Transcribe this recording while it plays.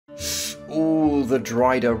the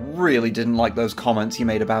Drider really didn't like those comments you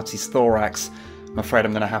made about his thorax. I'm afraid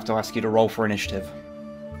I'm going to have to ask you to roll for initiative.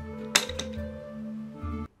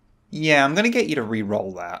 Yeah, I'm going to get you to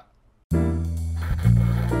re-roll that.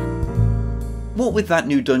 What with that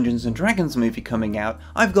new Dungeons & Dragons movie coming out,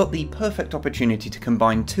 I've got the perfect opportunity to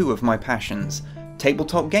combine two of my passions,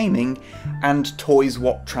 tabletop gaming and toys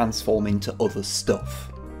what transform into other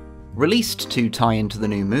stuff. Released to tie into the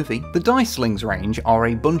new movie, the Dicelings range are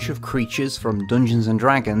a bunch of creatures from Dungeons &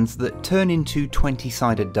 Dragons that turn into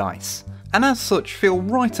 20-sided dice, and as such feel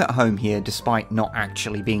right at home here despite not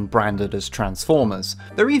actually being branded as Transformers.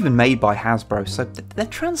 They're even made by Hasbro, so they're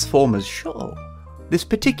Transformers, sure. This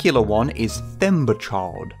particular one is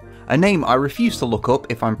Themberchaud, a name I refuse to look up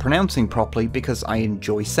if I'm pronouncing properly because I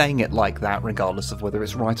enjoy saying it like that regardless of whether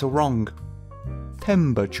it's right or wrong.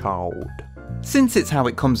 Themberchaud. Since it's how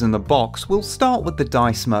it comes in the box, we'll start with the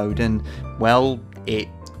dice mode and, well, it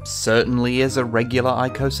certainly is a regular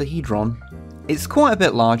icosahedron. It's quite a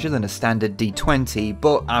bit larger than a standard D20,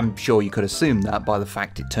 but I'm sure you could assume that by the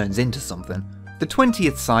fact it turns into something. The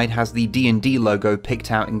 20th side has the D&D logo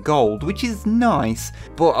picked out in gold, which is nice,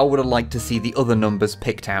 but I would have liked to see the other numbers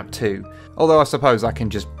picked out too. Although I suppose I can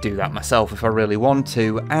just do that myself if I really want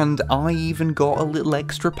to, and I even got a little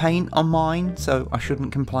extra paint on mine, so I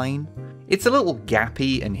shouldn't complain. It's a little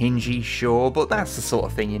gappy and hingy, sure, but that's the sort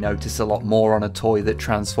of thing you notice a lot more on a toy that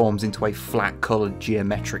transforms into a flat-coloured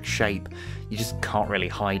geometric shape. You just can't really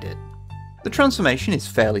hide it. The transformation is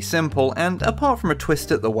fairly simple, and apart from a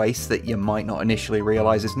twist at the waist that you might not initially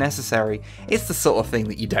realise is necessary, it's the sort of thing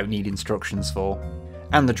that you don't need instructions for.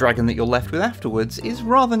 And the dragon that you're left with afterwards is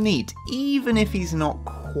rather neat, even if he's not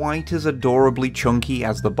quite as adorably chunky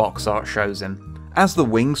as the box art shows him. As the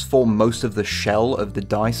wings form most of the shell of the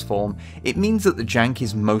dice form, it means that the jank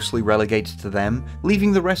is mostly relegated to them,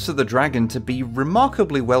 leaving the rest of the dragon to be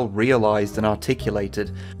remarkably well realised and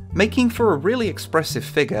articulated, making for a really expressive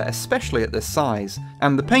figure, especially at this size.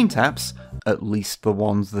 And the paint apps, at least the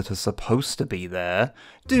ones that are supposed to be there,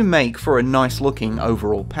 do make for a nice looking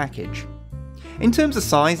overall package. In terms of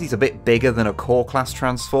size, he's a bit bigger than a core class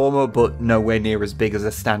Transformer, but nowhere near as big as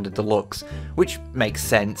a standard deluxe, which makes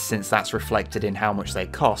sense since that's reflected in how much they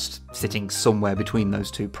cost, sitting somewhere between those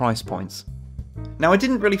two price points. Now, I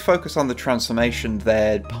didn't really focus on the transformation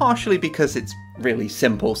there, partially because it's really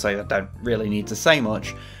simple, so I don't really need to say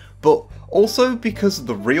much, but also because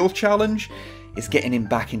the real challenge is getting him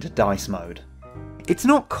back into dice mode. It's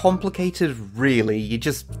not complicated really, you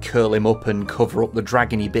just curl him up and cover up the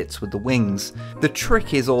dragony bits with the wings. The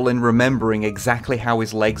trick is all in remembering exactly how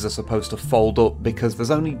his legs are supposed to fold up because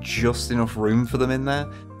there's only just enough room for them in there.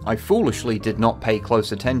 I foolishly did not pay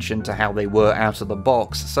close attention to how they were out of the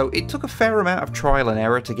box, so it took a fair amount of trial and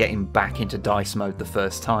error to get him back into dice mode the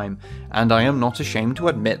first time, and I am not ashamed to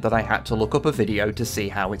admit that I had to look up a video to see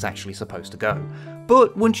how it's actually supposed to go.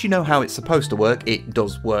 But once you know how it's supposed to work, it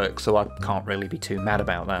does work, so I can't really be too mad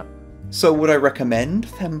about that. So would I recommend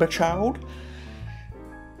Themberchaud?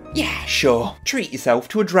 Yeah, sure. Treat yourself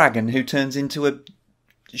to a dragon who turns into a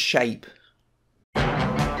shape.